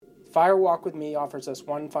Fire Walk with Me offers us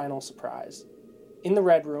one final surprise. In the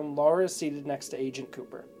Red Room, Laura is seated next to Agent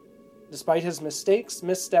Cooper. Despite his mistakes,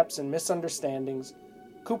 missteps, and misunderstandings,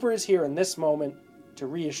 Cooper is here in this moment to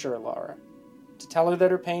reassure Laura, to tell her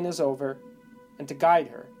that her pain is over, and to guide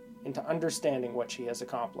her into understanding what she has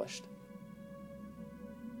accomplished.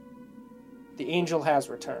 The angel has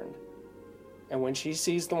returned, and when she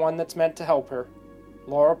sees the one that's meant to help her,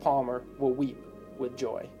 Laura Palmer will weep with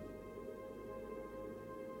joy.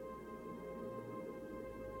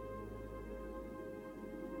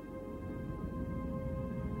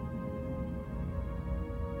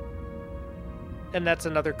 And that's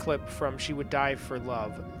another clip from She Would Die for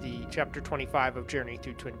Love, the chapter 25 of Journey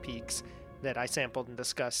Through Twin Peaks that I sampled and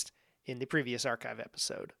discussed in the previous archive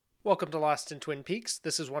episode. Welcome to Lost in Twin Peaks.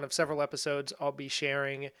 This is one of several episodes I'll be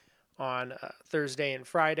sharing on Thursday and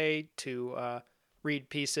Friday to read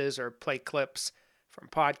pieces or play clips from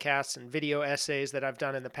podcasts and video essays that I've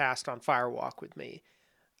done in the past on Fire Walk with Me.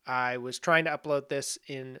 I was trying to upload this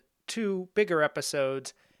in 2 bigger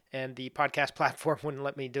episodes, and the podcast platform wouldn't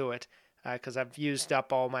let me do it, because I've used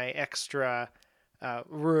up all my extra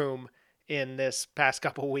room in this past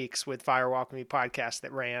couple weeks with Fire Walk With Me podcast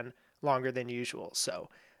that ran longer than usual. So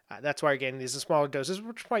that's why we're getting these in smaller doses,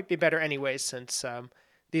 which might be better anyways, since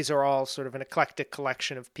these are all sort of an eclectic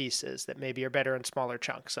collection of pieces that maybe are better in smaller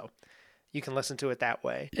chunks. So you can listen to it that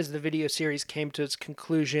way. As the video series came to its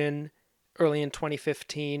conclusion early in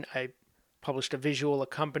 2015, I published a visual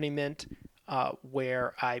accompaniment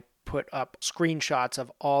where I put up screenshots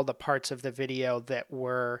of all the parts of the video that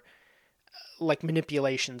were like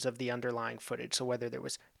manipulations of the underlying footage. So whether there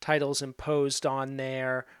was titles imposed on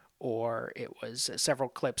there or it was several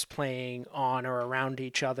clips playing on or around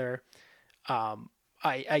each other.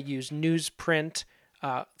 I used newsprint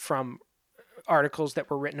from articles that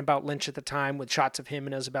were written about Lynch at the time with shots of him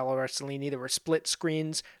and Isabella Rossellini. There were split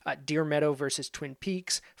screens, Deer Meadow versus Twin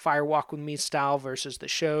Peaks, Fire Walk With Me style versus the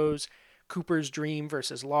shows, Cooper's Dream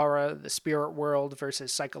versus Laura, The Spirit World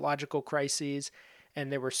versus Psychological Crises, and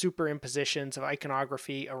there were superimpositions of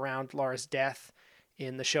iconography around Laura's death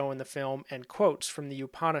in the show and the film, and quotes from the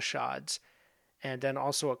Upanishads, and then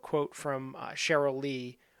also a quote from Cheryl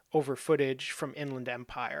Lee over footage from Inland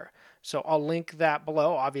Empire. So I'll link that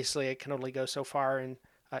below. Obviously, it can only go so far in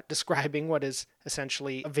describing what is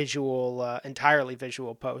essentially a visual, entirely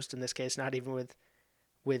visual post, in this case, not even with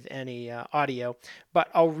any audio, but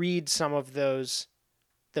I'll read some of those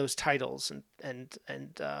titles and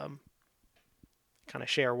kind of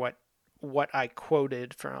share what I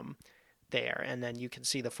quoted from there, and then you can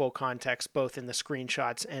see the full context both in the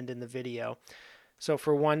screenshots and in the video. So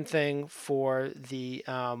for one thing, for the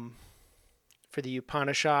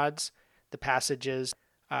Upanishads, the passages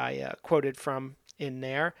I quoted from in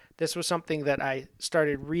there, this was something that I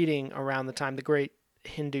started reading around the time the great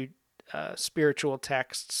Hindu spiritual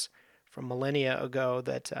texts from millennia ago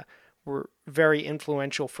that were very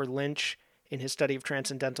influential for Lynch in his study of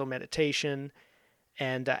transcendental meditation,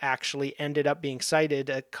 and actually ended up being cited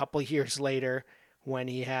a couple years later when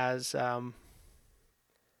he has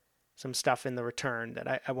some stuff in The Return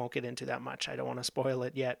that I won't get into that much. I don't want to spoil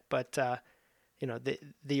it yet, but the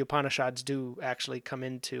Upanishads do actually come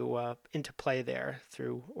into play there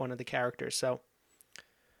through one of the characters. So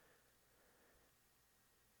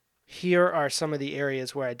here are some of the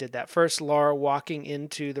areas where I did that. First, Laura walking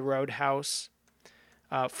into the roadhouse.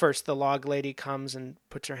 First, the log lady comes and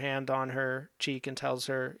puts her hand on her cheek and tells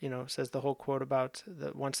her, says the whole quote about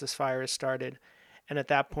once this fire is started. And at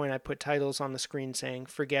that point, I put titles on the screen saying,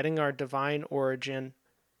 "Forgetting our divine origin,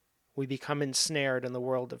 we become ensnared in the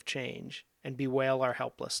world of change and bewail our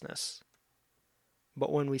helplessness.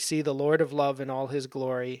 But when we see the Lord of love in all his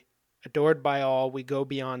glory, adored by all, we go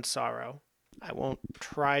beyond sorrow." I won't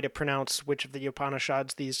try to pronounce which of the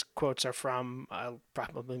Upanishads these quotes are from. I'll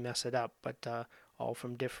probably mess it up, but all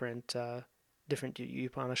from different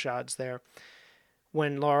Upanishads there.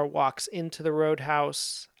 When Laura walks into the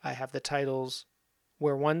roadhouse, I have the titles,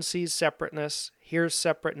 "Where one sees separateness, hears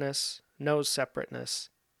separateness, knows separateness,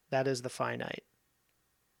 that is the finite.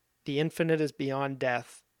 The infinite is beyond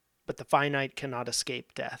death, but the finite cannot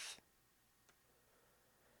escape death."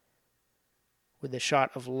 With the shot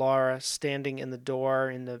of Laura standing in the door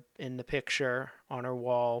in the picture on her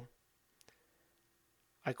wall,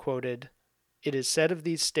 I quoted, "It is said of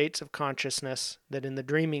these states of consciousness that in the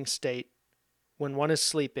dreaming state, when one is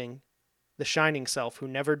sleeping, the shining self who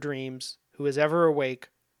never dreams, who is ever awake,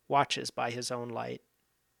 watches by his own light."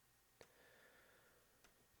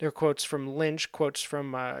 There are quotes from Lynch, quotes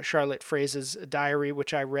from Charlotte Frase's diary,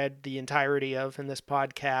 which I read the entirety of in this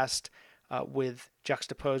podcast, with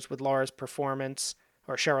juxtaposed with Laura's performance,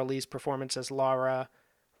 or Cheryl Lee's performance as Laura,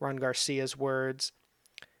 Ron Garcia's words.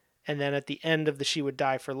 And then at the end of the She Would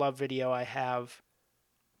Die for Love video, I have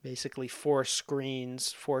basically 4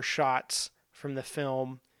 screens, 4 shots from the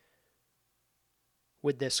film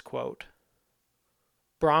with this quote.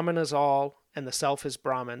 Brahman is all, and the self is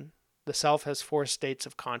Brahman. The self has 4 states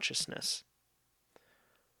of consciousness.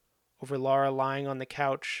 Over Laura lying on the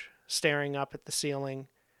couch, staring up at the ceiling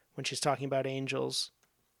when she's talking about angels,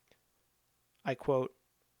 I quote,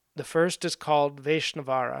 "The first is called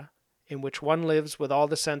Vaishnavara, in which one lives with all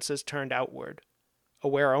the senses turned outward,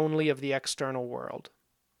 aware only of the external world."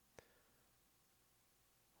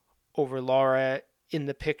 Over Laura in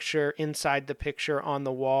the picture, inside the picture on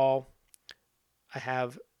the wall, I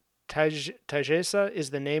have Tajesa is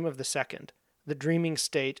the name of the second, the dreaming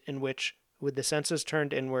state in which, with the senses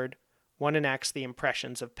turned inward, one enacts the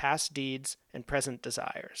impressions of past deeds and present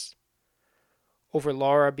desires. Over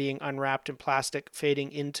Laura being unwrapped in plastic,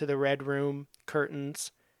 fading into the red room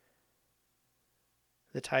curtains,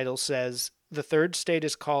 the title says, "The third state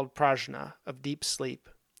is called prajna, of deep sleep,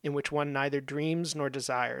 in which one neither dreams nor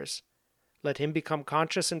desires. Let him become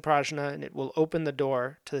conscious in prajna, and it will open the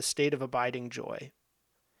door to the state of abiding joy."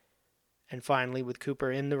 And finally, with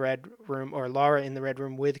Cooper in the red room, or Laura in the red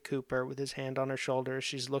room with Cooper, with his hand on her shoulder,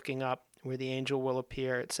 she's looking up where the angel will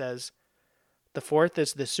appear. It says, "The fourth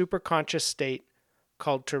is the superconscious state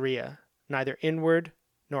called turiya, neither inward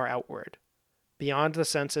nor outward, beyond the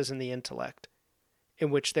senses and the intellect, in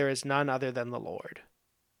which there is none other than the Lord."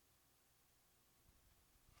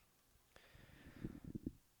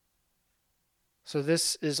 So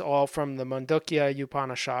this is all from the Mandukya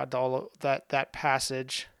Upanishad, all that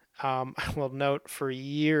passage. I will note for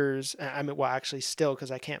years, actually still,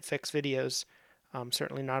 because I can't fix videos,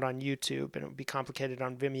 certainly not on YouTube, and it would be complicated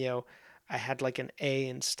on Vimeo, I had like an A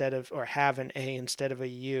instead of, or have an A instead of a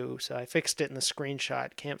U, so I fixed it in the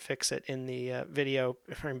screenshot. Can't fix it in the video.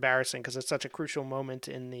 Embarrassing, because it's such a crucial moment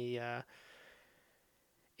in the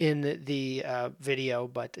video,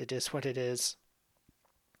 but it is what it is.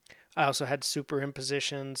 I also had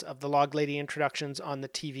superimpositions of the Log Lady introductions on the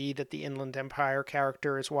TV that the Inland Empire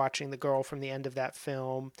character is watching, the girl from the end of that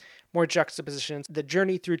film. More juxtapositions. The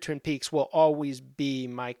journey through Twin Peaks will always be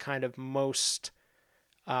my kind of most,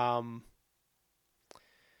 how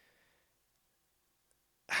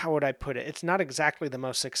would I put it? It's not exactly the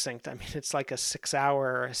most succinct. I mean, it's like a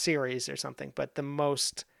 6-hour series or something, but the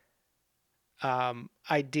most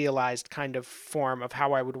idealized kind of form of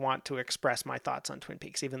how I would want to express my thoughts on Twin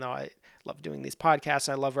Peaks. Even though I love doing these podcasts,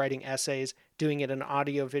 I love writing essays, doing it in an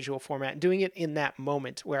audio-visual format, doing it in that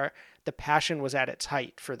moment where the passion was at its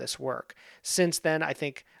height for this work. Since then, I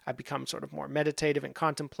think I've become sort of more meditative and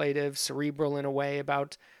contemplative, cerebral in a way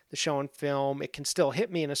about the show and film. It can still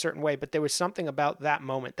hit me in a certain way, but there was something about that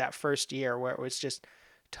moment, that first year, where it was just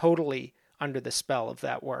totally under the spell of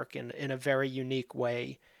that work in a very unique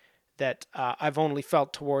way that I've only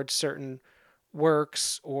felt towards certain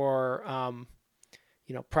works or,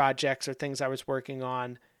 projects or things I was working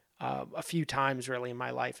on a few times really in my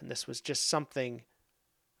life. And this was just something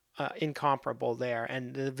incomparable there.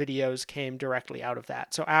 And the videos came directly out of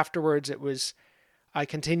that. So afterwards I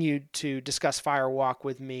continued to discuss Firewalk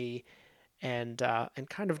with me and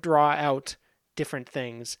kind of draw out different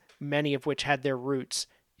things, many of which had their roots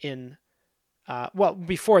in,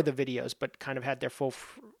 before the videos, but kind of had their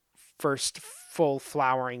first full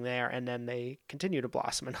flowering there, and then they continue to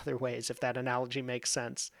blossom in other ways, if that analogy makes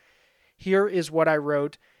sense. Here is what I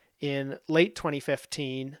wrote in late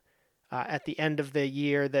 2015, at the end of the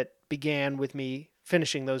year that began with me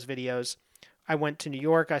finishing those videos. I went to New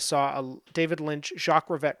York. I saw a David Lynch Jacques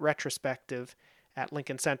Rivette retrospective at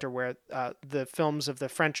Lincoln Center, where the films of the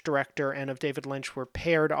French director and of David Lynch were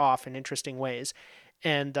paired off in interesting ways.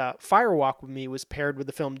 And Firewalk with Me was paired with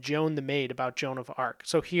the film Joan the Maid about Joan of Arc.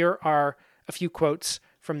 So here are a few quotes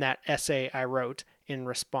from that essay I wrote in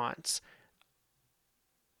response.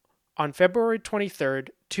 On February 23rd,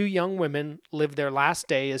 2 young women lived their last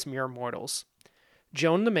day as mere mortals.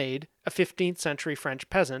 Joan the Maid, a 15th century French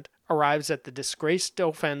peasant, arrives at the disgraced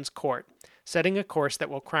Dauphin's court, setting a course that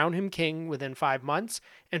will crown him king within 5 months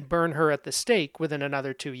and burn her at the stake within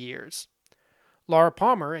another 2 years. Laura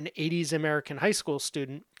Palmer, an 80s American high school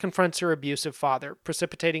student, confronts her abusive father,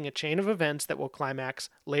 precipitating a chain of events that will climax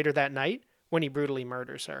later that night when he brutally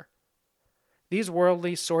murders her. These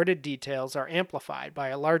worldly, sordid details are amplified by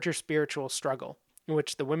a larger spiritual struggle, in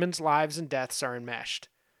which the women's lives and deaths are enmeshed.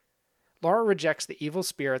 Laura rejects the evil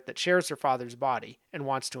spirit that shares her father's body and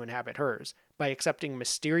wants to inhabit hers, by accepting a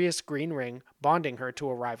mysterious green ring bonding her to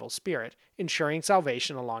a rival spirit, ensuring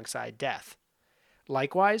salvation alongside death.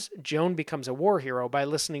 Likewise, Joan becomes a war hero by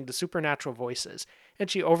listening to supernatural voices, and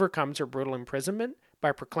she overcomes her brutal imprisonment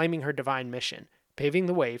by proclaiming her divine mission, paving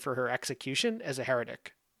the way for her execution as a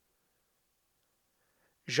heretic.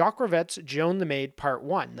 Jacques Rivette's Joan the Maid Part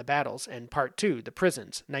 1, The Battles, and Part 2, The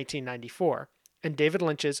Prisons, 1994, and David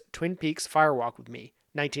Lynch's Twin Peaks Fire Walk with Me,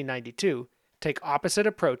 1992, take opposite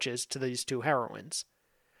approaches to these two heroines.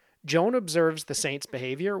 Joan observes the saint's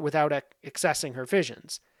behavior without accessing her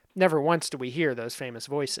visions. Never once do we hear those famous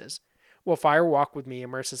voices, while Fire Walk with Me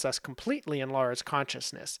immerses us completely in Laura's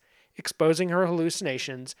consciousness, exposing her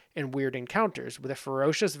hallucinations and weird encounters with a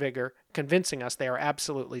ferocious vigor, convincing us they are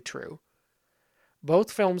absolutely true.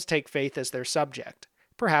 Both films take faith as their subject.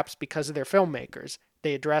 Perhaps because of their filmmakers,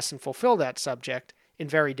 they address and fulfill that subject in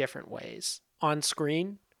very different ways. On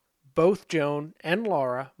screen, both Joan and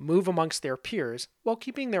Laura move amongst their peers while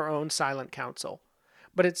keeping their own silent counsel.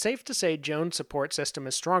 But it's safe to say Joan's support system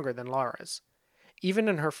is stronger than Laura's. Even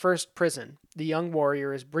in her first prison, the young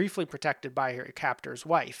warrior is briefly protected by her captor's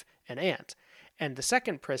wife and aunt, and the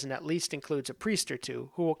second prison at least includes a priest or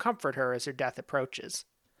two who will comfort her as her death approaches.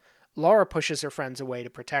 Laura pushes her friends away to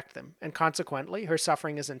protect them, and consequently, her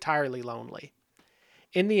suffering is entirely lonely.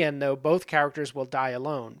 In the end, though, both characters will die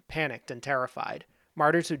alone, panicked and terrified,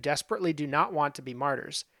 martyrs who desperately do not want to be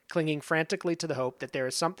martyrs, clinging frantically to the hope that there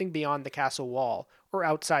is something beyond the castle wall or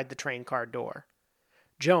outside the train car door.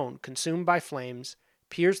 Joan, consumed by flames,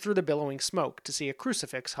 peers through the billowing smoke to see a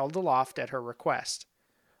crucifix held aloft at her request.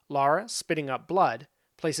 Laura, spitting up blood,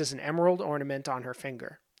 places an emerald ornament on her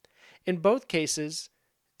finger. In both cases,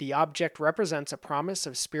 the object represents a promise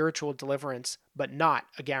of spiritual deliverance, but not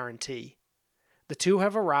a guarantee. The two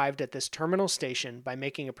have arrived at this terminal station by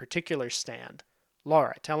making a particular stand.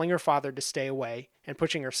 Laura telling her father to stay away and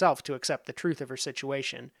pushing herself to accept the truth of her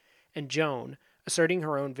situation, and Joan asserting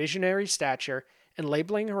her own visionary stature and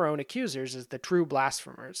labeling her own accusers as the true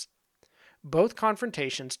blasphemers. Both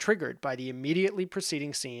confrontations triggered by the immediately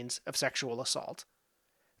preceding scenes of sexual assault.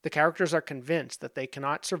 The characters are convinced that they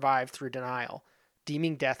cannot survive through denial,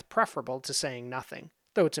 deeming death preferable to saying nothing,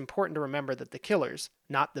 though it's important to remember that the killers,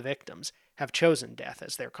 not the victims, have chosen death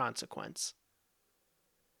as their consequence.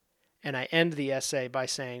 And I end the essay by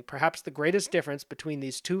saying perhaps the greatest difference between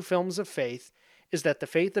these two films of faith is that the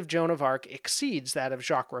faith of Joan of Arc exceeds that of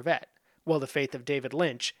Jacques Rivette, while the faith of David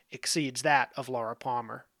Lynch exceeds that of Laura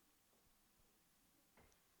Palmer.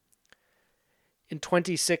 In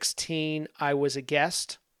 2016, I was a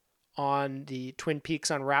guest on the Twin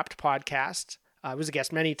Peaks Unwrapped podcast. I was a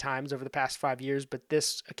guest many times over the past 5 years, but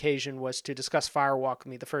this occasion was to discuss Fire Walk with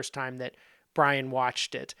Me the first time that Brian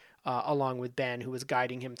watched it, along with Ben, who was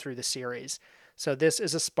guiding him through the series. So this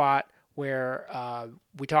is a spot where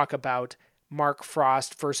we talk about Mark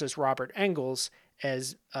Frost versus Robert Engels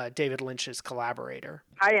as David Lynch's collaborator.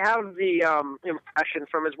 I have the impression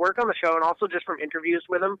from his work on the show and also just from interviews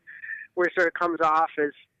with him where it sort of comes off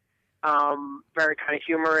as very kind of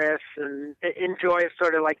humorous and enjoys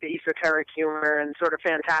sort of like the esoteric humor and sort of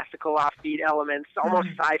fantastical offbeat elements, almost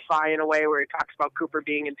sci-fi in a way where he talks about Cooper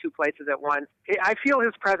being in two places at once. I feel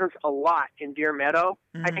his presence a lot in Deer Meadow.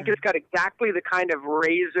 I think it's got exactly the kind of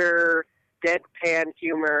razor, deadpan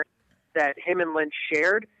humor that him and Lynch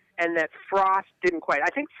shared and that Frost didn't quite. I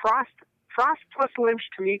think Frost plus Lynch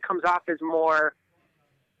to me comes off as more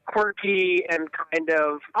quirky and kind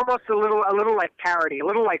of almost a little like parody, a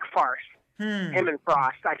little like farce. Him and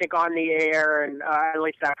Frost, I think, on the air and at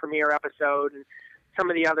least that premiere episode and some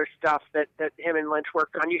of the other stuff that him and Lynch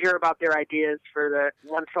worked on. You hear about their ideas for the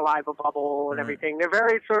One Saliva bubble and everything. They're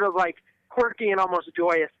very sort of like quirky and almost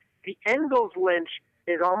joyous. The Engels Lynch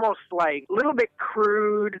is almost like a little bit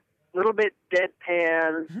crude, a little bit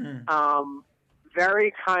deadpan,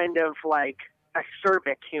 very kind of like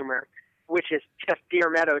acerbic humor, which is just Deer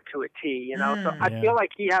Meadow to a T, you know? So I feel like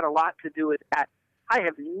he had a lot to do with that. I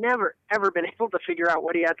have never, ever been able to figure out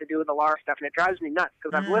what he had to do with the Laura stuff, and it drives me nuts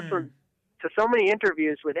because I've listened to so many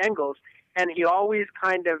interviews with Engels, and he always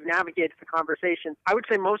kind of navigates the conversation, I would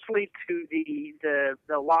say mostly to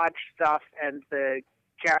the Lodge stuff and the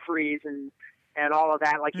Jeffries and all of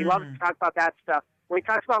that. Like, he loves to talk about that stuff. When he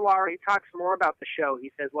talks about Laura, he talks more about the show.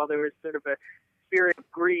 He says, well, there was sort of a spirit of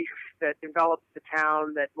grief that developed the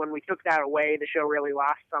town, that when we took that away, the show really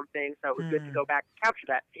lost something, so it was good to go back and capture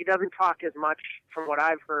that. He doesn't talk as much, from what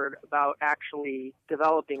I've heard, about actually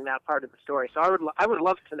developing that part of the story. So I would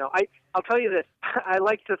love to know. I'll tell you this. I'd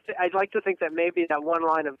like to think that maybe that one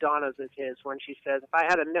line of Donna's is his when she says, "If I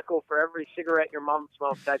had a nickel for every cigarette your mom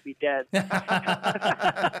smoked, I'd be dead."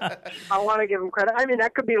 I want to give him credit. I mean,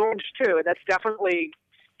 that could be Lynch too. That's definitely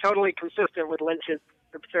totally consistent with Lynch's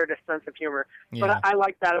absurdist sense of humor. Yeah. But I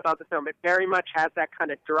like that about the film. It very much has that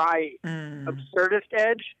kind of dry, absurdist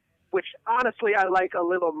edge, which honestly I like a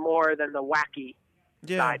little more than the wacky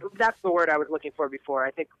side. That's the word I was looking for before.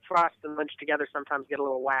 I think Frost and Lynch together sometimes get a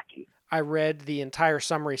little wacky. I read the entire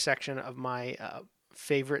summary section of my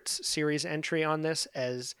favorites series entry on this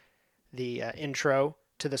as the intro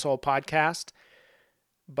to this whole podcast.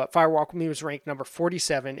 But Fire Walk With Me was ranked number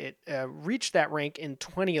 47. It reached that rank in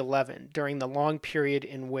 2011 during the long period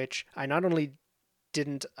in which I not only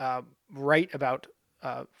didn't write about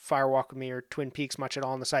Fire Walk With Me or Twin Peaks much at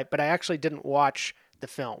all on the site, but I actually didn't watch the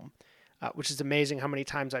film, which is amazing how many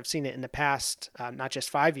times I've seen it in the past, not just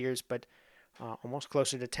 5 years, but almost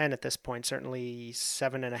closer to 10 at this point, certainly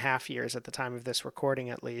 7.5 years at the time of this recording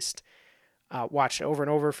at least. Watched over and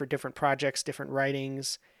over for different projects, different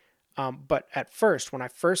writings. But at first, when I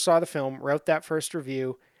first saw the film, wrote that first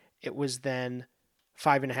review, it was then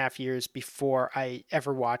 5.5 years before I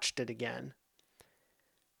ever watched it again.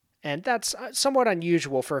 And that's somewhat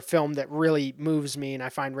unusual for a film that really moves me and I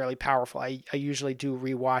find really powerful. I usually do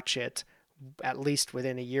rewatch it at least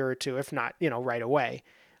within a year or two, if not, right away.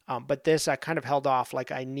 But this, I kind of held off.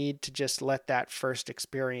 Like, I need to just let that first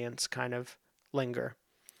experience kind of linger.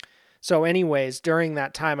 So anyways, during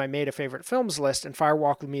that time, I made a favorite films list, and Fire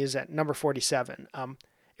Walk With Me is at number 47.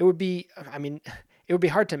 It would be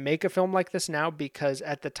hard to make a film like this now, because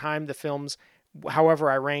at the time, the films,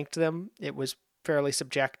 however I ranked them, it was fairly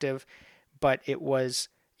subjective, but it was,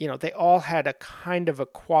 they all had a kind of a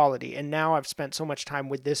quality. And now I've spent so much time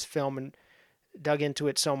with this film and dug into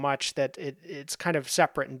it so much that it's kind of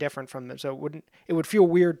separate and different from them. So it would feel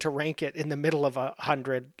weird to rank it in the middle of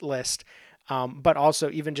 100 list. But also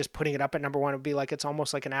even just putting it up at number 1 would be like, it's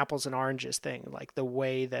almost like an apples and oranges thing, like the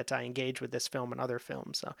way that I engage with this film and other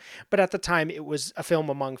films. So, but at the time it was a film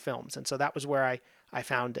among films. And so that was where I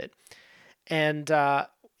found it. And,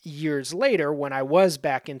 years later, when I was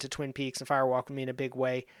back into Twin Peaks and Fire Walk With Me in a big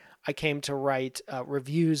way, I came to write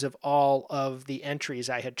reviews of all of the entries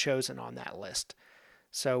I had chosen on that list.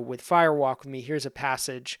 So with Fire Walk With Me, here's a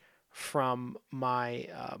passage from my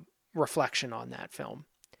reflection on that film.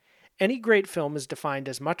 Any great film is defined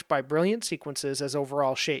as much by brilliant sequences as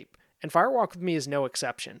overall shape, and Fire Walk With Me is no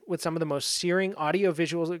exception, with some of the most searing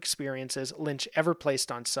audiovisual experiences Lynch ever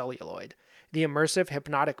placed on celluloid. The immersive,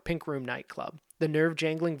 hypnotic Pink Room nightclub, the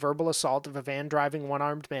nerve-jangling verbal assault of a van-driving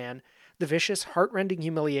one-armed man, the vicious, heart-rending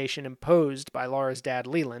humiliation imposed by Laura's dad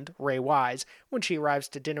Leland, Ray Wise, when she arrives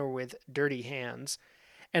to dinner with dirty hands,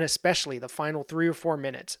 and especially the final 3 or 4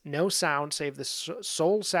 minutes, no sound save the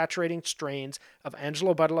soul-saturating strains of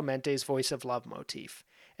Angelo Badalamente's Voice of Love motif.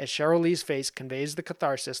 As Cheryl Lee's face conveys the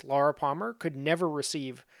catharsis Laura Palmer could never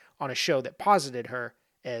receive on a show that posited her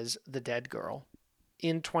as the dead girl.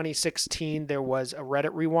 In 2016, there was a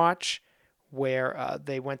Reddit rewatch where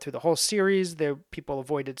they went through the whole series. People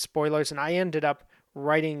avoided spoilers, and I ended up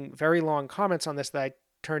writing very long comments on this that I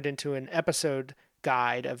turned into an episode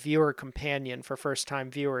guide, a viewer companion for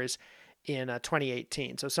first-time viewers in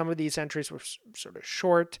 2018. So some of these entries were sort of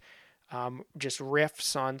short, just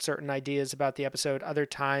riffs on certain ideas about the episode. Other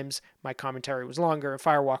times, my commentary was longer.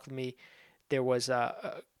 Fire Walk With Me, there was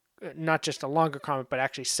not just a longer comment, but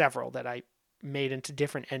actually several that I made into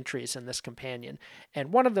different entries in this companion.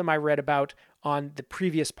 And one of them I read about on the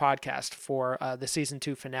previous podcast for the season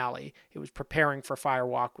 2 finale. It was preparing for Fire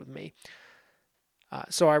Walk With Me.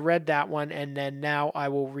 So I read that one, and then now I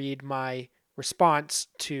will read my response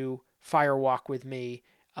to Fire Walk With Me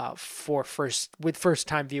with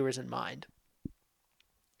first-time viewers in mind.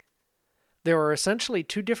 There are essentially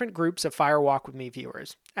 2 different groups of Fire Walk With Me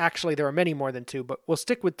viewers. Actually, there are many more than 2, but we'll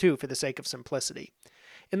stick with 2 for the sake of simplicity.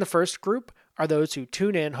 In the first group are those who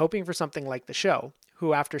tune in hoping for something like the show,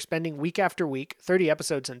 who after spending week after week, 30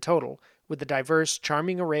 episodes in total, with the diverse,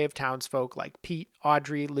 charming array of townsfolk like Pete,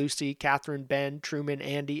 Audrey, Lucy, Catherine, Ben, Truman,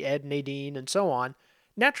 Andy, Ed, Nadine, and so on,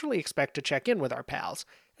 naturally expect to check in with our pals,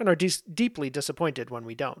 and are deeply disappointed when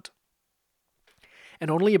we don't. And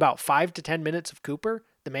only about 5 to 10 minutes of Cooper,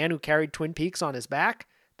 the man who carried Twin Peaks on his back?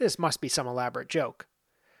 This must be some elaborate joke.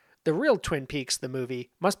 The real Twin Peaks, the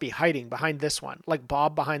movie, must be hiding behind this one, like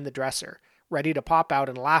Bob behind the dresser, ready to pop out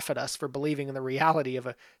and laugh at us for believing in the reality of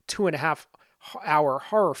a 2.5-hour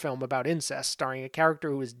horror film about incest, starring a character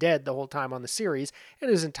who was dead the whole time on the series,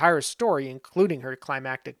 and whose entire story, including her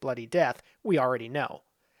climactic bloody death, we already know.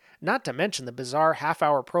 Not to mention the bizarre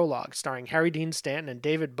half-hour prologue starring Harry Dean Stanton and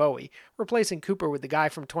David Bowie, replacing Cooper with the guy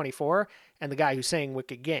from 24 and the guy who sang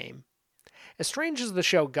Wicked Game. As strange as the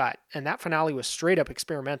show got, and that finale was straight-up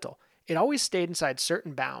experimental, it always stayed inside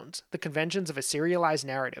certain bounds, the conventions of a serialized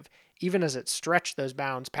narrative, even as it stretched those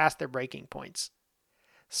bounds past their breaking points.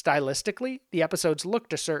 Stylistically, the episodes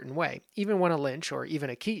looked a certain way, even when a Lynch or even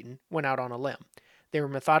a Keaton went out on a limb. They were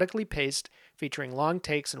methodically paced, featuring long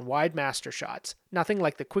takes and wide master shots, nothing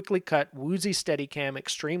like the quickly cut, woozy Steadicam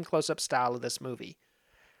extreme close-up style of this movie.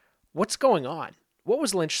 What's going on? What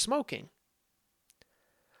was Lynch smoking?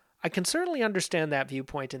 I can certainly understand that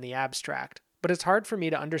viewpoint in the abstract, but it's hard for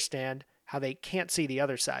me to understand how they can't see the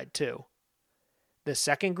other side, too. The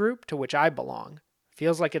second group, to which I belong,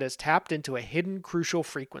 feels like it has tapped into a hidden, crucial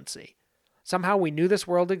frequency. Somehow we knew this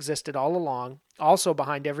world existed all along, also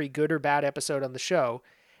behind every good or bad episode on the show,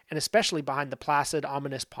 and especially behind the placid,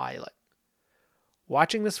 ominous pilot.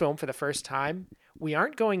 Watching this film for the first time, we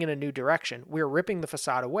aren't going in a new direction, we're ripping the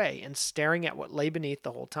facade away and staring at what lay beneath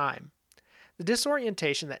the whole time. The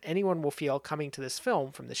disorientation that anyone will feel coming to this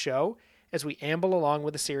film from the show, as we amble along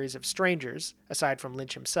with a series of strangers, aside from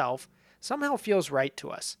Lynch himself, somehow feels right to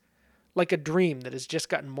us, like a dream that has just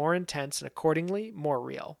gotten more intense and accordingly more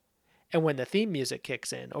real. And when the theme music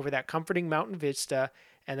kicks in over that comforting mountain vista,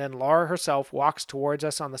 and then Laura herself walks towards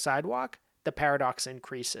us on the sidewalk, the paradox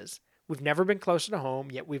increases. We've never been closer to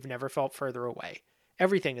home, yet we've never felt further away.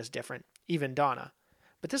 Everything is different, even Donna.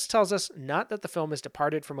 But this tells us not that the film has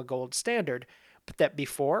departed from a gold standard, but that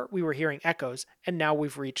before we were hearing echoes, and now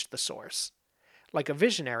we've reached the source. Like a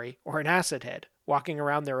visionary or an acid head, walking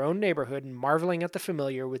around their own neighborhood and marveling at the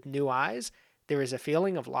familiar with new eyes, there is a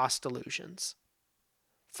feeling of lost illusions.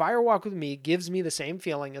 Fire Walk with Me gives me the same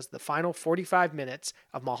feeling as the final 45 minutes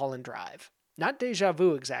of Mulholland Drive. Not déjà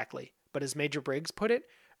vu exactly, but as Major Briggs put it,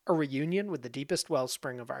 a reunion with the deepest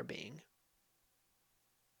wellspring of our being.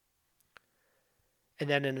 And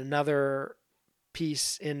then in another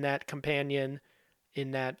piece in that companion,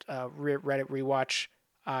 in that Reddit rewatch,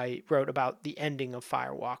 I wrote about the ending of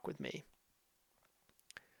Fire Walk with Me.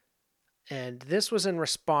 And this was in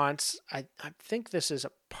response, I think this is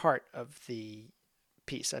a part of the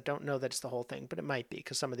piece. I don't know that it's the whole thing, but it might be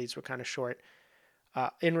because some of these were kind of short.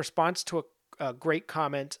 In response to a great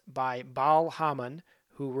comment by Baal Haman,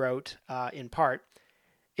 who wrote, in part,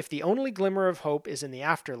 "If the only glimmer of hope is in the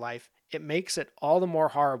afterlife, it makes it all the more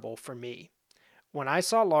horrible for me. When I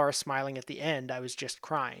saw Laura smiling at the end, I was just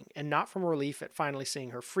crying, and not from relief at finally seeing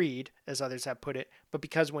her freed, as others have put it, but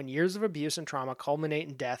because when years of abuse and trauma culminate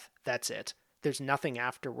in death, that's it. There's nothing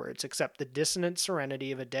afterwards except the dissonant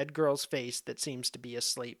serenity of a dead girl's face that seems to be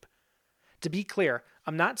asleep." To be clear,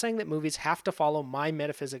 I'm not saying that movies have to follow my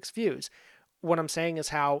metaphysics views. What I'm saying is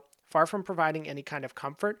how, far from providing any kind of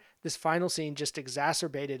comfort, this final scene just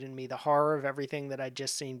exacerbated in me the horror of everything that I'd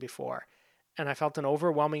just seen before, and I felt an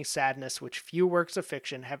overwhelming sadness which few works of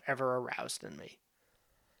fiction have ever aroused in me.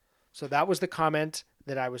 So that was the comment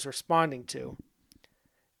that I was responding to.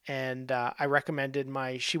 And I recommended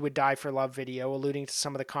my She Would Die for Love video, alluding to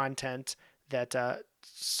some of the content that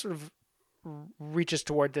sort of reaches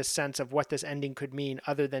toward this sense of what this ending could mean,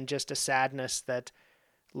 other than just a sadness that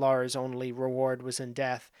Laura's only reward was in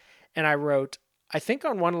death. And I wrote, "I think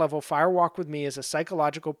on one level, Fire Walk with Me is a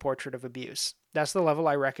psychological portrait of abuse. That's the level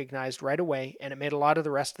I recognized right away, and it made a lot of the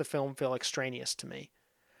rest of the film feel extraneous to me.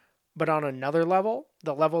 But on another level,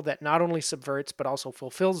 the level that not only subverts but also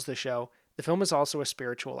fulfills the show, the film is also a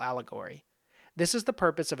spiritual allegory. This is the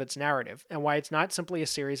purpose of its narrative, and why it's not simply a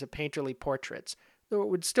series of painterly portraits, though it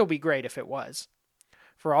would still be great if it was.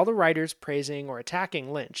 For all the writers praising or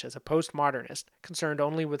attacking Lynch as a postmodernist concerned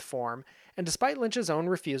only with form, and despite Lynch's own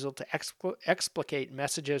refusal to explicate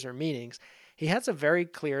messages or meanings, he has a very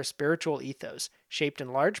clear spiritual ethos, shaped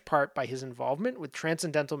in large part by his involvement with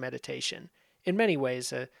transcendental meditation, in many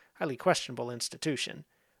ways a highly questionable institution,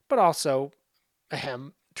 but also,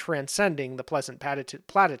 transcending the pleasant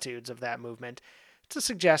platitudes of that movement, to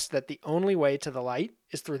suggest that the only way to the light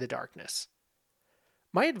is through the darkness.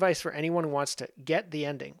 My advice for anyone who wants to get the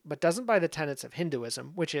ending, but doesn't buy the tenets of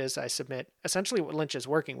Hinduism, which is, I submit, essentially what Lynch is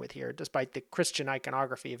working with here, despite the Christian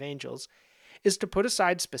iconography of angels, is to put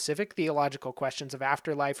aside specific theological questions of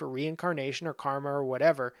afterlife or reincarnation or karma or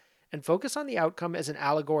whatever, and focus on the outcome as an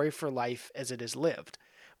allegory for life as it is lived,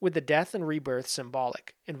 with the death and rebirth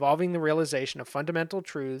symbolic, involving the realization of fundamental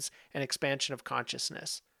truths and expansion of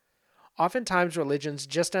consciousness. Oftentimes, religions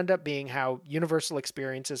just end up being how universal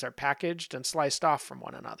experiences are packaged and sliced off from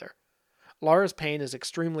one another. Laura's pain is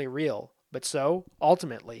extremely real, but so,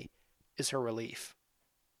 ultimately, is her relief.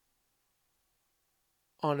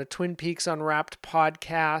 On a Twin Peaks Unwrapped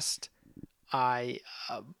podcast, I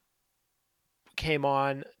came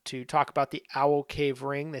on to talk about the Owl Cave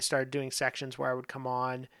Ring. They started doing sections where I would come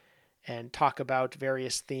on and talk about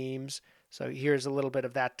various themes. So here's a little bit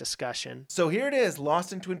of that discussion. So here it is,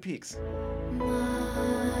 Lost in Twin Peaks.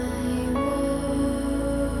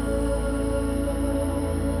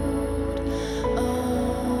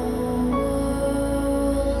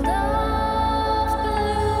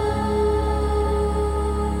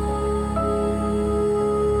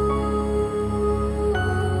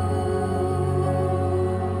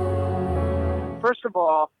 of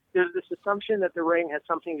all, there's this assumption that the ring has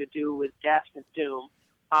something to do with death and doom.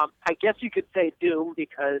 I guess you could say doom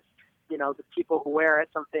because, the people who wear it,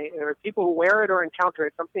 or encounter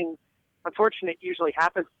it, something unfortunate usually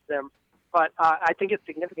happens to them. But I think it's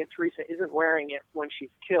significant Teresa isn't wearing it when she's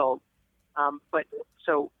killed.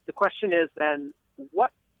 So the question is then,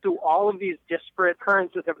 what do all of these disparate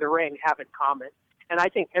occurrences of the ring have in common? And I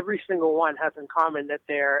think every single one has in common that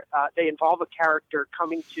they involve a character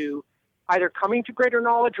either coming to greater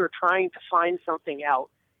knowledge or trying to find something out.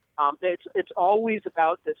 It's always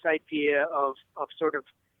about this idea of sort of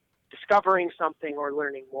discovering something or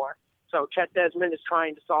learning more. So Chet Desmond is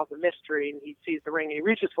trying to solve the mystery, and he sees the ring, and he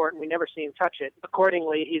reaches for it, and we never see him touch it.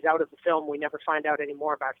 Accordingly, he's out of the film. We never find out any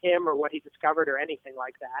more about him or what he discovered or anything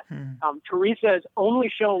like that. Teresa is only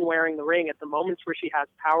shown wearing the ring at the moments where she has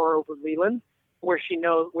power over Leland, where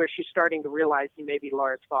she's starting to realize he may be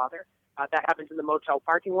Laura's father. That happens in the motel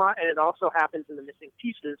parking lot, and it also happens in The Missing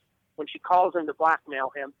Pieces when she calls him to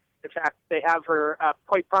blackmail him. In fact, they have her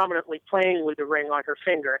quite prominently playing with the ring on her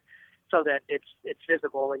finger, so that it's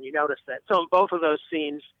visible and you notice that. So in both of those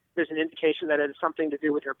scenes, there's an indication that it has something to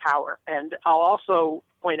do with her power. And I'll also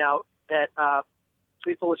point out that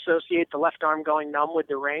people associate the left arm going numb with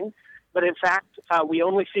the ring, but in fact, we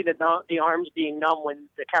only see the arms being numb when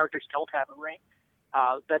the characters don't have a ring.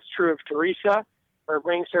 That's true of Teresa. Her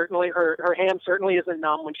ring certainly, her hand certainly isn't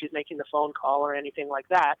numb when she's making the phone call or anything like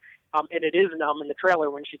that. And it is numb in the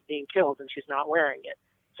trailer when she's being killed and she's not wearing it.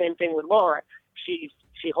 Same thing with Laura.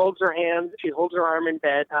 She holds her hand, she holds her arm in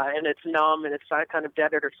bed, and it's numb, and it's kind of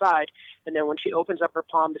dead at her side. And then when she opens up her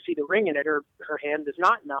palm to see the ring in it, her hand is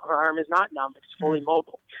not numb, her arm is not numb, it's fully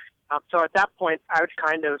mobile. So at that point, I would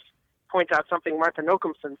kind of point out something Martha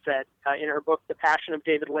Nochumsen said in her book, The Passion of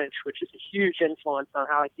David Lynch, which is a huge influence on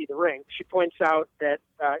how I see the ring. She points out that,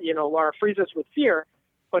 Laura freezes with fear,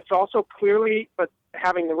 but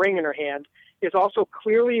having the ring in her hand is also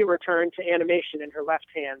clearly a return to animation in her left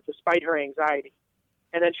hand, despite her anxiety.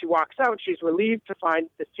 And then she walks out. She's relieved to find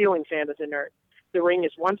the ceiling fan is inert. The ring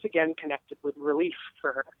is once again connected with relief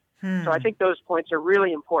for her. So I think those points are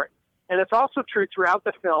really important. And it's also true throughout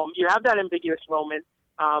the film. You have that ambiguous moment,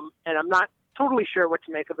 and I'm not totally sure what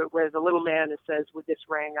to make of it, where the little man says, with this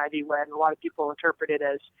ring, I be wed, and a lot of people interpret it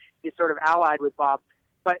as he's sort of allied with Bob.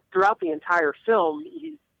 But throughout the entire film,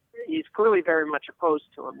 he's clearly very much opposed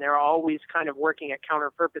to him. They're always kind of working at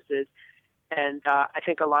counter purposes. And I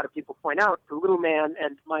think a lot of people point out the little man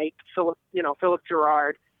and Mike, Philip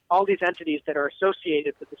Gerard, all these entities that are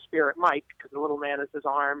associated with the spirit Mike, because the little man is his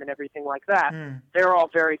arm and everything like that, they're all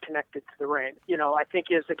very connected to the ring. I think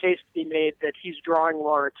there's a case to be made that he's drawing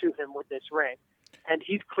Laura to him with this ring. And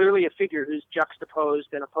he's clearly a figure who's juxtaposed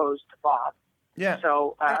and opposed to Bob. Yeah.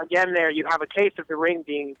 So, again, there you have a case of the ring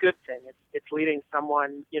being a good thing. It's leading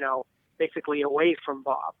someone, basically away from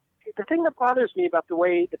Bob. The thing that bothers me about the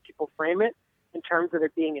way that people frame it, in terms of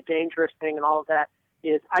it being a dangerous thing and all of that,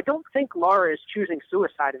 is I don't think Laura is choosing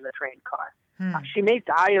suicide in the train car. She may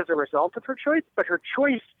die as a result of her choice, but her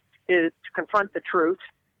choice is to confront the truth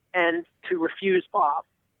and to refuse Bob.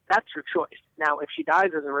 That's her choice. Now, if she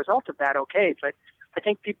dies as a result of that, okay, but I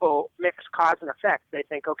think people mix cause and effect. They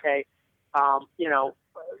think, okay,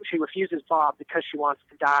 she refuses Bob because she wants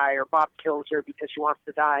to die, or Bob kills her because she wants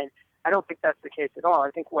to die. And I don't think that's the case at all. I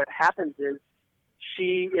think what happens is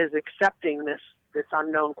she is accepting this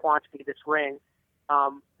unknown quantity, this ring,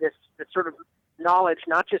 this sort of knowledge,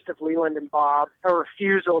 not just of Leland and Bob, her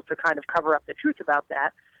refusal to kind of cover up the truth about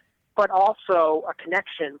that, but also a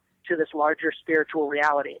connection to this larger spiritual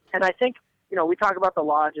reality. And I think, we talk about the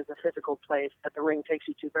lodge as a physical place that the ring takes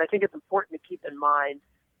you to, but I think it's important to keep in mind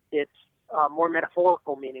its more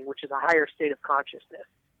metaphorical meaning, which is a higher state of consciousness.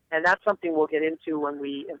 And that's something we'll get into when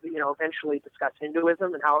we, eventually discuss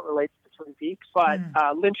Hinduism and how it relates to Twin Peaks. But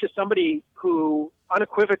Lynch is somebody who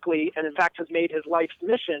unequivocally, and in fact has made his life's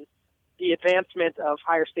mission, the advancement of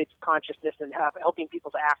higher states of consciousness and helping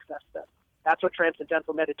people to access them. That's what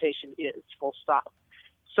transcendental meditation is, full stop.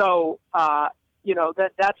 So,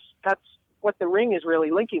 that's what the ring is really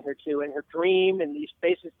linking her to, and her dream and these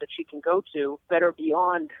spaces that she can go to that are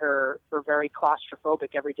beyond her very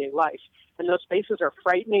claustrophobic everyday life. And those spaces are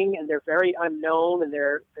frightening, and they're very unknown, and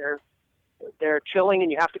they're chilling,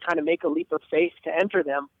 and you have to kind of make a leap of faith to enter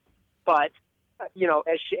them. But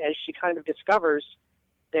as she kind of discovers,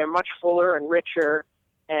 they're much fuller and richer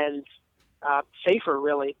and safer,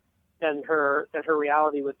 really, than her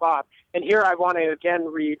reality with Bob. And here I want to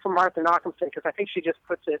again read from Martha Nochumsen, because I think she just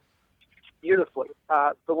puts it beautifully,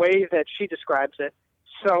 the way that she describes it.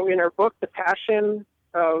 So in her book, The Passion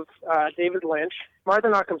of David Lynch, Martha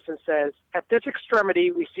Nochumsen says, at this extremity,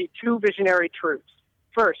 we see two visionary truths.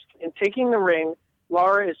 First, in taking the ring,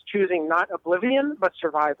 Laura is choosing not oblivion, but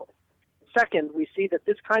survival. Second, we see that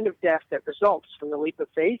this kind of death that results from the leap of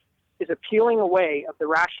faith is a peeling away of the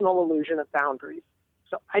rational illusion of boundaries.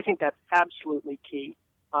 So I think that's absolutely key.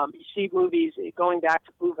 You see movies going back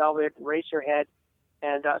to Blue Velvet and Eraserhead,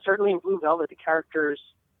 and certainly in Blue Velvet, the characters,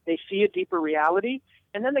 they see a deeper reality,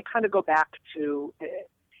 and then they kind of go back to,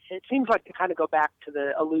 it seems like they kind of go back to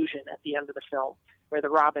the illusion at the end of the film, where the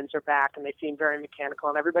Robins are back and they seem very mechanical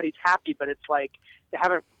and everybody's happy, but it's like they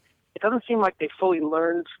haven't, it doesn't seem like they fully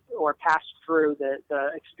learned or passed through the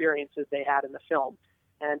experiences they had in the film.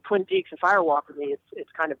 And Twin Peaks and Fire Walk with Me,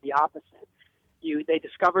 it's kind of the opposite. They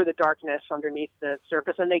discover the darkness underneath the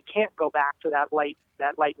surface, and they can't go back to that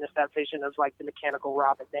lightness, that vision of like the mechanical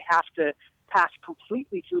Robin. They have to pass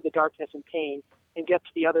completely through the darkness and pain and get to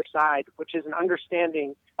the other side, which is an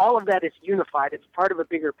understanding. All of that is unified. It's part of a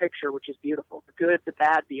bigger picture, which is beautiful. The good, the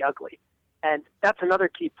bad, the ugly. And that's another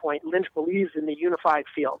key point. Lynch believes in the unified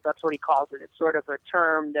field. That's what he calls it. It's sort of a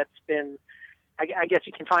term that's been, I guess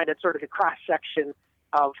you can find it sort of a cross-section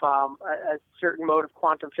of a certain mode of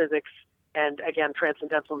quantum physics and, again,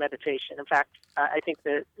 transcendental meditation. In fact, I think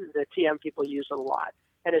the TM people use it a lot.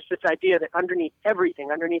 And it's this idea that underneath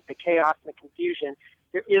everything, underneath the chaos and the confusion,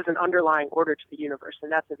 there is an underlying order to the universe,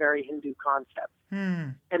 and that's a very Hindu concept.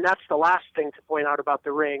 And that's the last thing to point out about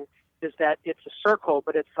The Ring, is that it's a circle,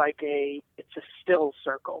 but it's a still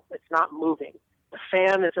circle. It's not moving. The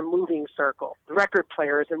fan is a moving circle. The record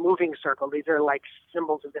player is a moving circle. These are like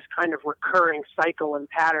symbols of this kind of recurring cycle and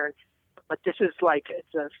pattern. But this is like,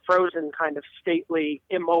 it's a frozen kind of stately,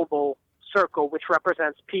 immobile circle, which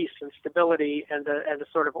represents peace and stability and a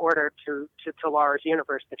sort of order to Laura's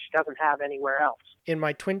universe that she doesn't have anywhere else. In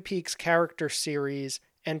my Twin Peaks character series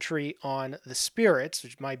entry on the spirits,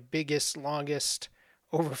 which is my biggest, longest,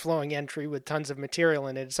 overflowing entry with tons of material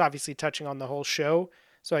in it, it's obviously touching on the whole show,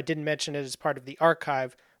 so I didn't mention it as part of the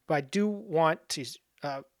archive, but I do want to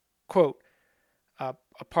quote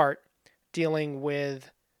a part dealing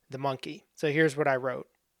with the monkey. So here's what I wrote.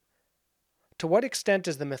 To what extent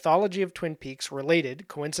is the mythology of Twin Peaks related,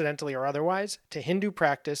 coincidentally or otherwise, to Hindu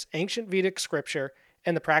practice, ancient Vedic scripture,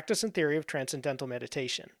 and the practice and theory of transcendental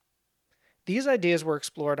meditation? These ideas were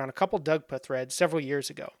explored on a couple Dugpa threads several years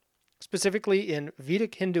ago, specifically in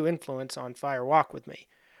Vedic Hindu influence on Fire Walk with Me,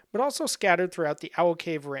 but also scattered throughout the Owl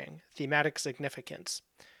Cave Ring, thematic significance.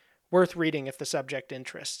 Worth reading if the subject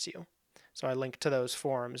interests you. So I link to those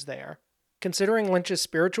forums there. Considering Lynch's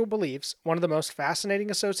spiritual beliefs, one of the most fascinating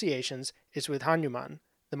associations is with Hanuman,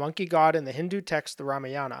 the monkey god in the Hindu text the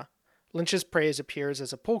Ramayana. Lynch's praise appears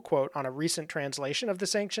as a pull quote on a recent translation of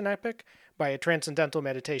this ancient epic by a transcendental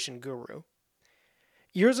meditation guru.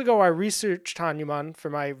 Years ago, I researched Hanuman for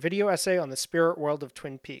my video essay on the spirit world of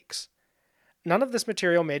Twin Peaks. None of this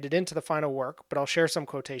material made it into the final work, but I'll share some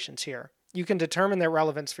quotations here. You can determine their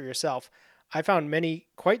relevance for yourself. I found many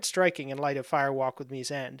quite striking in light of Fire Walk with Me's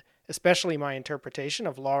end, especially my interpretation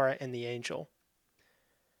of Laura and the angel.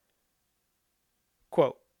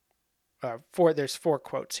 Quote. There's 4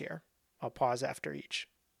 quotes here. I'll pause after each.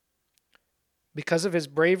 Because of his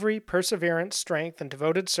bravery, perseverance, strength, and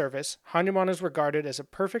devoted service, Hanuman is regarded as a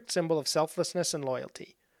perfect symbol of selflessness and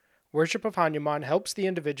loyalty. Worship of Hanuman helps the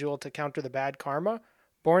individual to counter the bad karma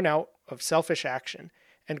born out of selfish action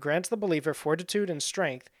and grants the believer fortitude and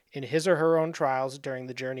strength in his or her own trials during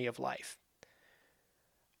the journey of life.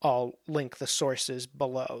 I'll link the sources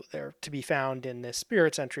below. They're to be found in this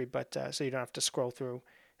spirits entry, but so you don't have to scroll through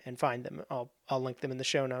and find them. I'll link them in the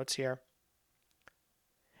show notes here.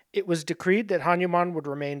 It was decreed that Hanuman would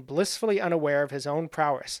remain blissfully unaware of his own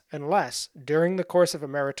prowess, unless, during the course of a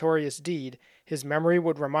meritorious deed, his memory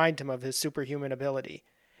would remind him of his superhuman ability.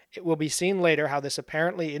 It will be seen later how this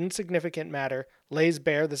apparently insignificant matter lays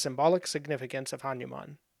bare the symbolic significance of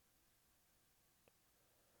Hanuman.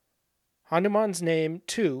 Hanuman's name,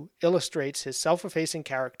 too, illustrates his self-effacing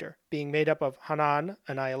character, being made up of Hanan,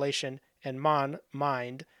 annihilation, and Man,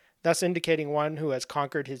 mind, thus indicating one who has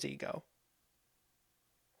conquered his ego.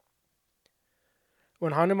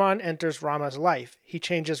 When Hanuman enters Rama's life, he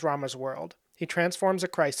changes Rama's world. He transforms a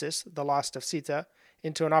crisis, the loss of Sita,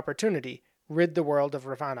 into an opportunity, rid the world of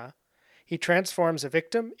Ravana. He transforms a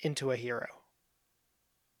victim into a hero.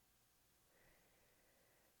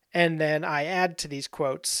 And then I add to these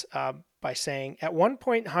quotes by saying, at one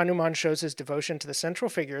point Hanuman shows his devotion to the central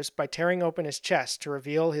figures by tearing open his chest to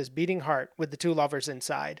reveal his beating heart with the 2 lovers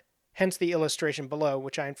inside. Hence the illustration below,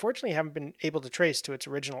 which I unfortunately haven't been able to trace to its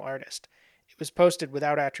original artist. It was posted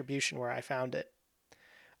without attribution where I found it.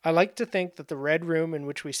 I like to think that the red room in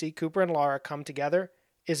which we see Cooper and Laura come together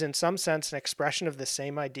is in some sense an expression of the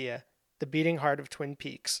same idea, the beating heart of Twin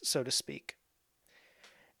Peaks, so to speak.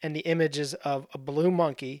 And the image is of a blue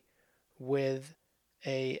monkey with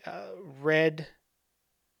a red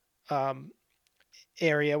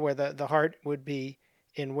area where the heart would be,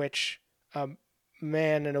 in which a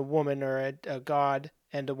man and a woman, or a god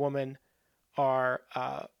and a woman, are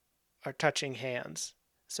touching hands.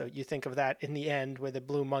 So you think of that in the end, where the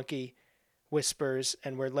blue monkey whispers,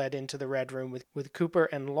 and we're led into the red room with Cooper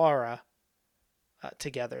and Laura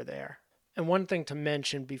together there. And one thing to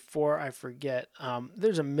mention before I forget,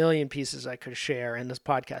 there's a million pieces I could share in this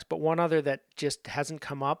podcast, but one other that just hasn't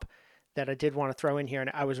come up that I did want to throw in here,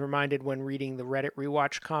 and I was reminded when reading the Reddit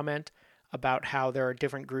Rewatch comment about how there are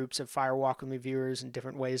different groups of Fire Walk With Me viewers and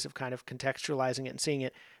different ways of kind of contextualizing it and seeing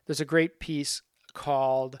it. There's a great piece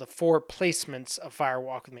called The 4 Placements of Fire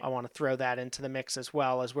Walk With Me. I want to throw that into the mix as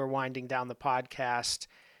well as we're winding down the podcast,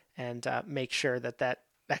 and make sure that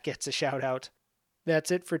gets a shout out.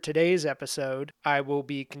 That's it for today's episode. I will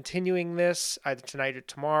be continuing this either tonight or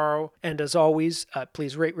tomorrow. And as always,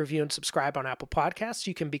 please rate, review, and subscribe on Apple Podcasts.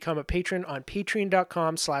 You can become a patron on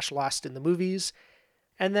patreon.com/lostinthemovies.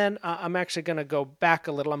 And then I'm actually going to go back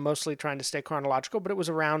a little. I'm mostly trying to stay chronological, but it was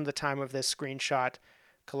around the time of this screenshot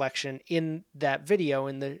collection. In that video,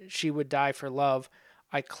 in the She Would Die for Love,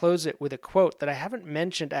 I close it with a quote that I haven't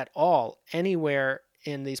mentioned at all anywhere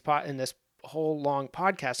in this whole long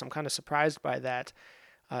podcast. I'm kind of surprised by that.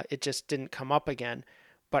 It just didn't come up again,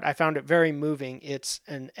 but I found it very moving. It's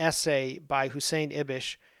an essay by Hussein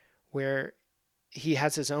Ibish where he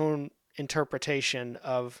has his own interpretation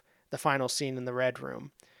of the final scene in the Red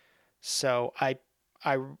Room. So I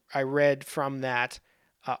read from that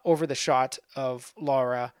over the shot of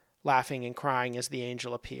Laura laughing and crying as the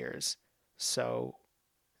angel appears. So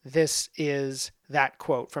this is that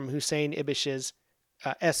quote from Hussein Ibish's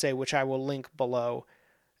essay, which I will link below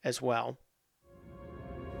as well.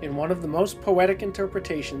 In one of the most poetic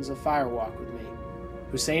interpretations of Fire Walk With Me,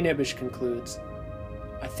 Hussein Ibish concludes,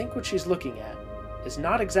 "I think what she's looking at is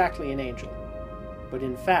not exactly an angel, but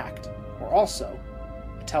in fact, or also,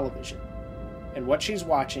 a television. And what she's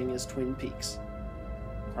watching is Twin Peaks,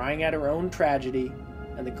 crying at her own tragedy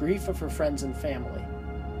and the grief of her friends and family,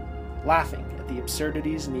 laughing at the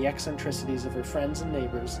absurdities and the eccentricities of her friends and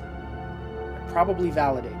neighbors, probably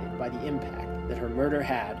validated by the impact that her murder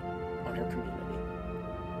had on her community.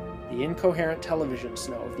 The incoherent television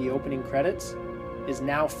snow of the opening credits is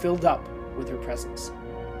now filled up with her presence.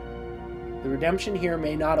 The redemption here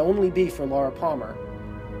may not only be for Laura Palmer,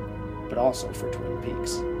 but also for Twin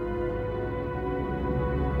Peaks."